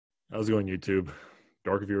How's it going, YouTube?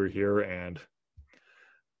 Dark Viewer here, and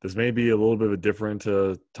this may be a little bit of a different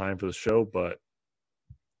time for the show, but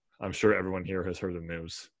I'm sure everyone here has heard the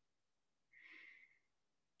news.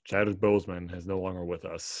 Chadwick Boseman is no longer with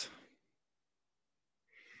us.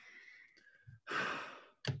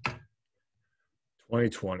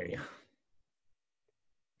 2020.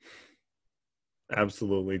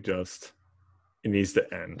 Absolutely just, it needs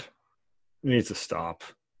to end. It needs to stop.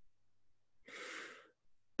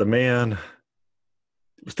 The man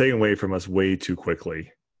was taken away from us way too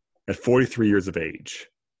quickly. At 43 years of age,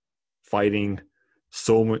 fighting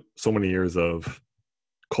so many years of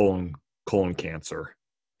colon cancer.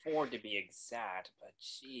 4 to be exact, but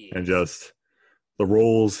geez. And just the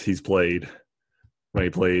roles he's played when he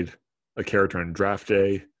played a character in Draft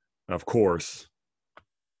Day, and of course,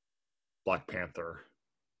 Black Panther.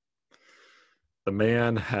 The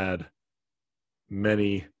man had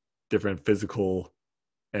many different physical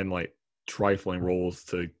and trifling roles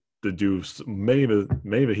to do. Many of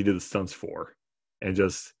it he did the stunts for, and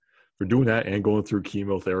just for doing that and going through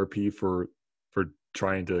chemotherapy for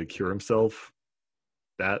trying to cure himself.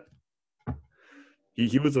 That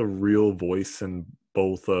he was a real voice in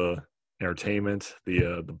both entertainment,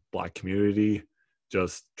 the Black community,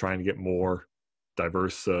 just trying to get more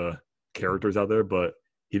diverse characters out there. But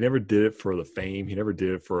he never did it for the fame. He never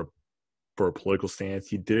did it for a political stance.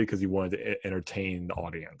 He did it because he wanted to entertain the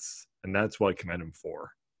audience, and that's what I commend him for.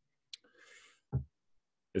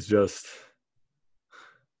 It's just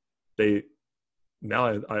when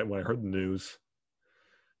I heard the news,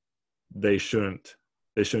 they shouldn't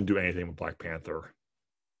do anything with Black Panther.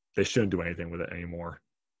 They shouldn't do anything with it anymore.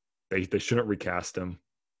 They shouldn't recast him.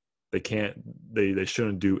 They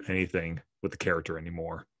shouldn't do anything with the character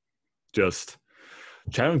anymore. Just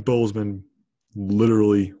Chadwick Boseman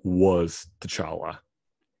literally was T'Challa.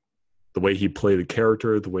 The way he played the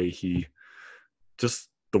character, the way he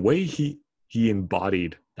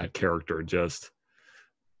embodied that character, just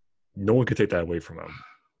no one could take that away from him.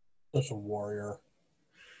 Such a warrior.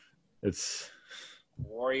 It's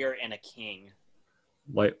warrior and a king.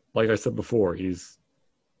 Like I said before, he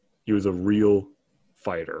was a real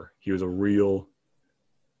fighter. He was a real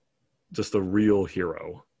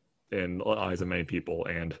hero in the eyes of many people.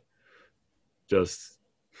 And just,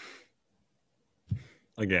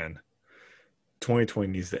 again, 2020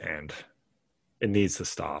 needs to end. It needs to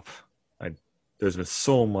stop. There's been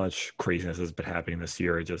so much craziness that's been happening this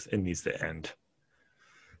year. It needs to end.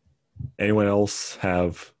 Anyone else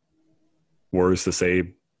have words to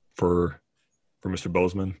say for Mr.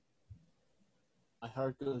 Boseman? My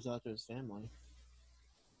heart goes out to his family.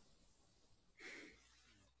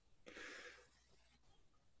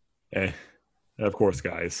 And of course,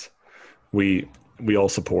 guys, we all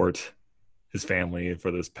support his family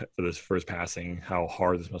for this first passing. How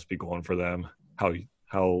hard this must be going for them.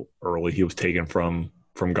 How early he was taken from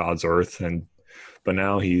God's earth, but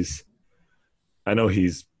now I know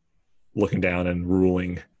he's looking down and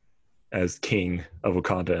ruling as king of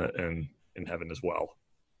Wakanda and in heaven as well.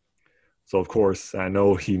 So of course, I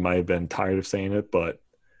know he might have been tired of saying it, but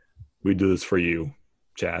we do this for you,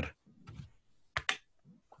 Chad.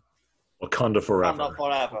 Wakanda forever. Wakanda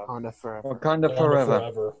forever. Wakanda forever. Wakanda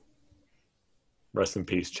forever. Rest in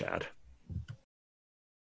peace, Chad.